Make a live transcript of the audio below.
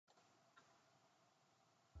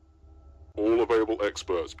All available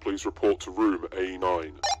experts, please report to room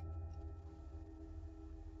A9.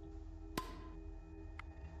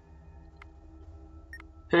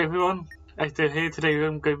 Hey everyone, Hector here. Today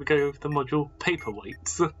I'm going to go over the module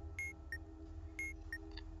Paperweights.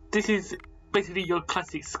 This is basically your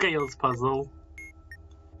classic scales puzzle,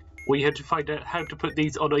 where you have to find out how to put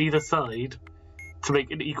these on either side to make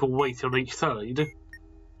an equal weight on each side.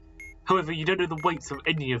 However, you don't know the weights of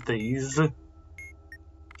any of these,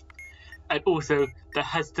 and also there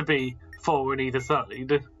has to be 4 on either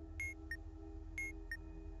side.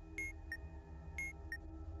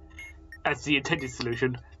 As the intended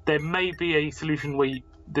solution. There may be a solution where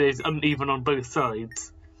there's uneven on both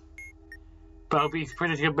sides, but I'll be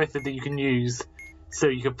presenting a method that you can use so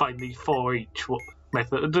you can find the 4 each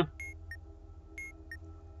method.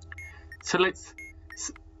 So let's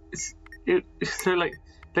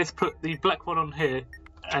put the black one on here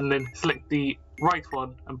and then select the right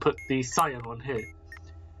one and put the cyan one here.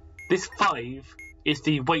 This 5 is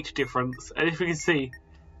the weight difference, and if you can see,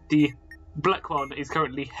 the black one is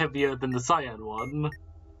currently heavier than the cyan one,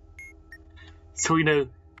 so we know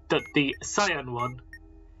that the cyan one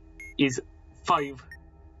is 5,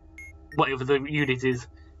 whatever the unit is,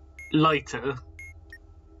 lighter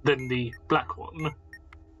than the black one.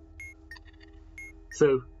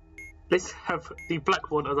 So let's have the black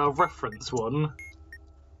one as our reference one.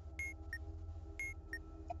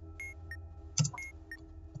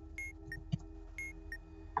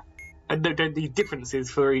 And note down the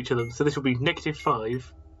differences for each of them. So this will be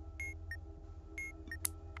 -5,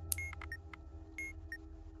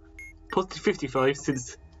 +55,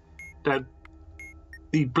 since now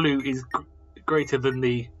the blue is greater than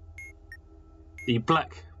the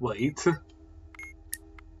black weight,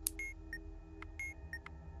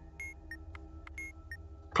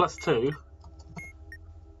 +2,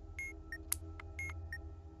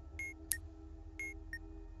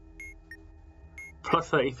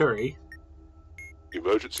 +33.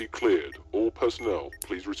 Emergency cleared. All personnel,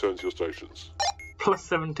 please return to your stations.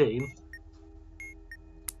 +17,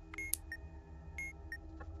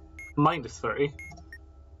 -3,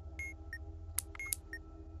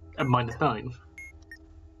 and -9.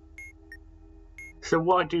 So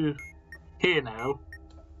what I do here now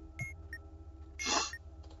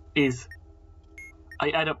is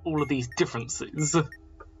I add up all of these differences.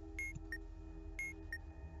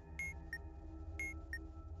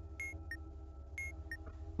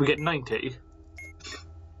 We get 90.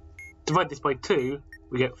 Divide this by 2,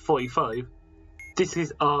 we get 45. This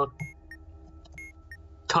is our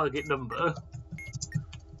target number.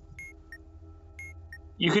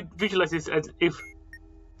 You could visualize this as if,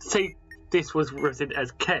 say, this was represented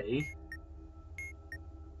as K.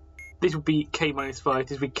 This would be K -5,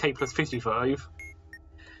 this would be K plus 55.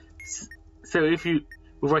 So if you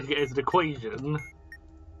were writing it as an equation,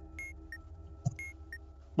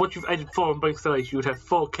 once you've added 4 on both sides, you would have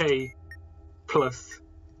 4k plus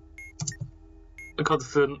a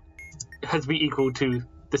constant has to be equal to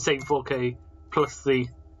the same 4k plus the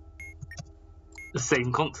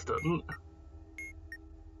same constant.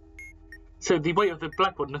 So the weight of the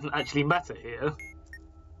black one doesn't actually matter here.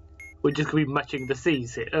 We're just going to be matching the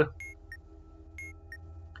C's here.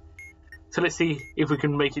 So let's see if we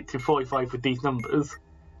can make it to 45 with these numbers.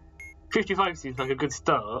 55 seems like a good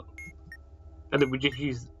start. And then we just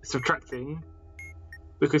use subtracting.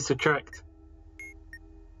 We could subtract.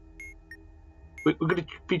 We're going to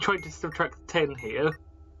be trying to subtract 10 here.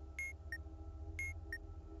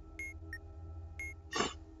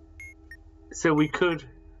 So we could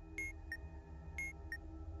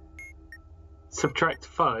subtract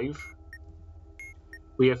 5.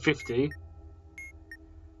 We have 50.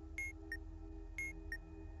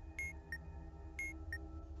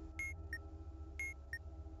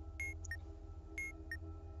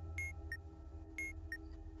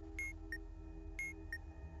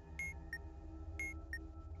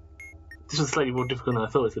 This was slightly more difficult than I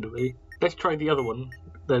thought it was going to be. Let's try the other one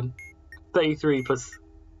then. 33 plus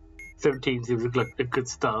 17 seems like a good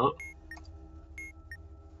start.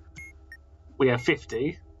 We have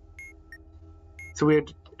 50. So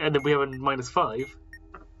and then we have a -5.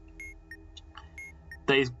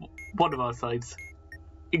 That is one of our sides,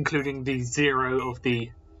 including the 0 of the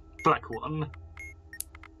black one.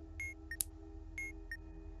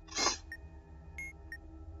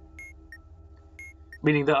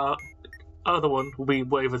 Meaning that our other one will be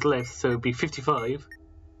whatever's left, so it would be 55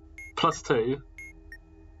 plus 2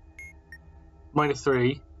 minus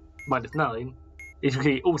 3 minus 9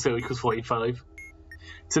 also equals 45.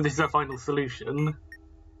 So this is our final solution.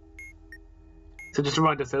 So just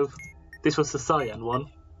remind ourselves, this was the cyan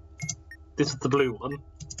one, this was the blue one,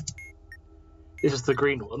 this is the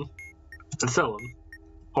green one, and so on.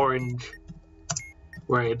 Orange,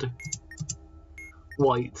 red,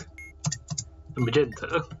 white, and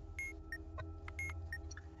magenta.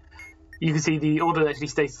 You can see the order actually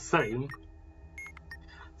stays the same.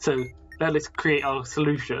 So now let's create our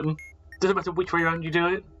solution. Doesn't matter which way around you do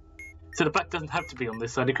it. So the black doesn't have to be on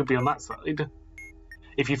this side, it could be on that side.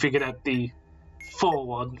 If you figured out the 4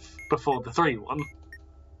 one before the 3 one.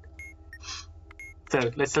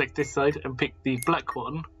 So let's select this side and pick the black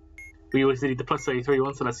one. We always need the plus 33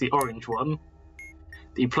 one, so that's the orange one.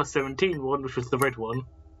 The plus 17 one, which was the red one.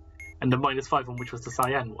 And the minus 5 one, which was the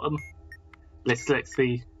cyan one. Let's select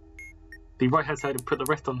the right hand side and put the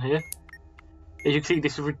rest on here. As you can see,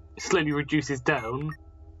 this slowly reduces down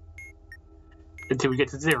until we get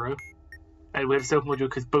to 0. And we have a self-module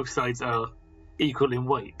because both sides are equal in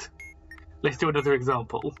weight. Let's do another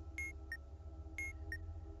example.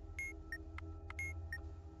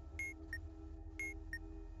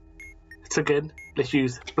 So again, let's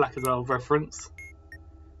use black as our reference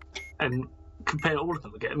and compare all of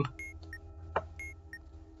them again.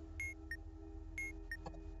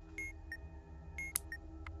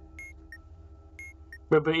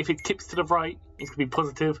 Remember, if it tips to the right, it's going to be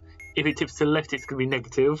positive. If it tips to the left, it's going to be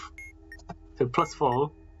negative. So plus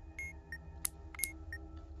 4,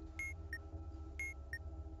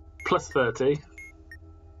 plus 30,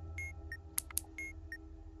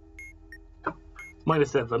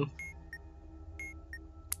 minus 7,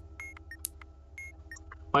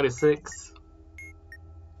 minus 6,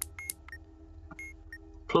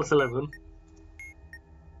 plus 11,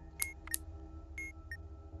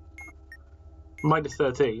 minus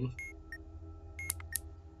 13,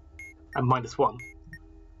 and minus 1.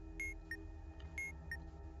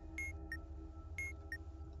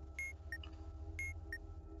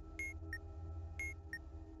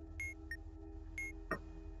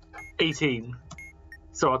 $18.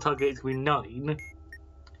 So our target is going to be 9.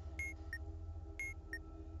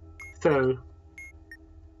 So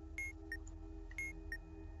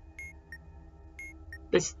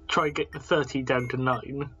let's try and get the 30 down to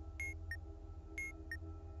 9.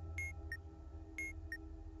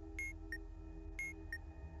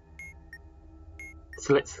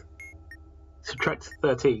 So let's subtract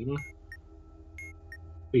 13.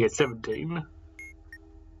 We get 17.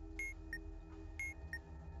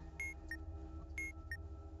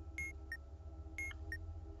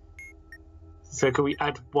 So can we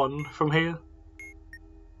add 1 from here?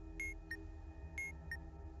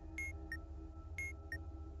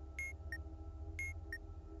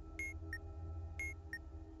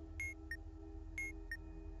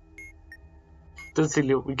 Doesn't seem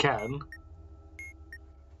like we can.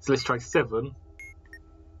 So let's try 7.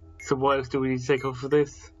 So what else do we need to take off of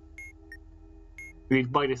this? We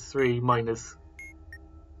need minus 3, minus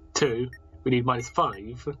 2. We need minus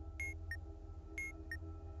 5.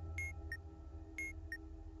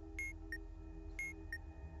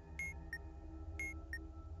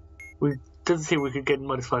 We doesn't seem we could get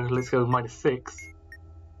minus 5, so let's go with minus 6.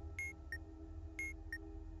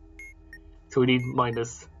 So we need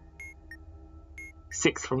minus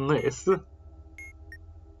 6 from this.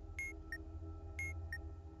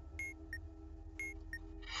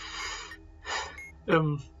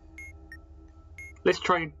 Let's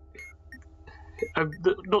try. I'm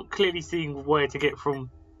not clearly seeing where to get from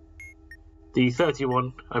the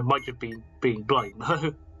 31. I might just be being blind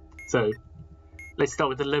though. So let's start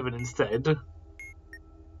with 11 instead.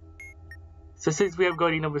 So since we haven't got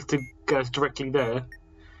any numbers to go directly there,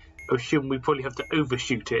 I assume we probably have to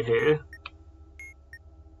overshoot it here.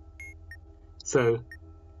 So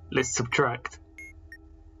let's subtract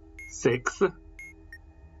 6.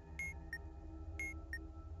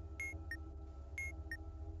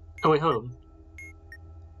 Oh wait, hold on.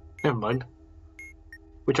 Never mind.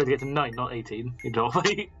 We're trying to get to 9, not 18. Ignore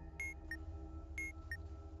me.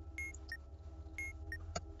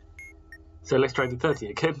 So let's try the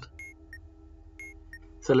 30 again.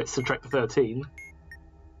 So let's subtract the 13.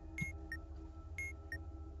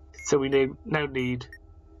 So we now need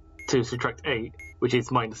to subtract 8, which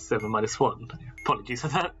is minus 7, minus 1. Apologies for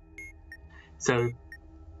that. So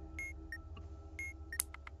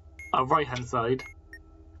our right hand side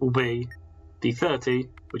will be the 30,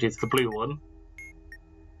 which is the blue one.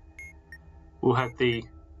 We'll have the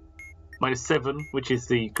minus 7, which is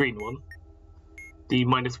the green one. The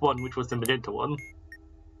minus 1, which was the magenta one.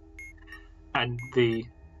 And the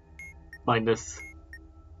minus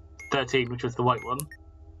 13, which was the white one.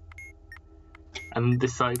 And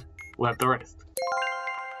this side we'll have the rest.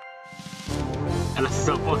 And that's the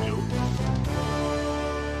self-module.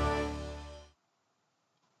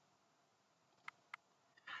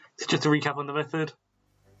 So just to recap on the method,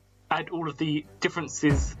 add all of the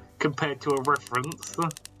differences compared to a reference,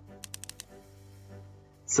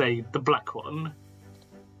 say the black one.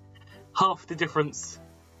 Half the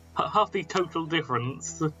total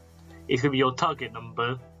difference is going to be your target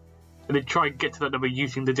number, and then try and get to that number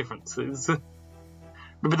using the differences.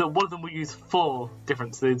 Remember that one of them will use 4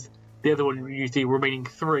 differences, the other one will use the remaining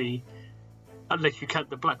 3, unless you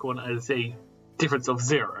count the black one as a difference of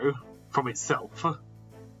 0 from itself.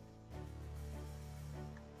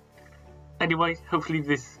 Anyway, hopefully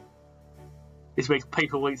this makes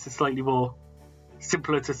Paperweights slightly more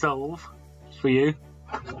simpler to solve for you.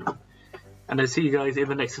 And I'll see you guys in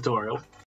the next tutorial.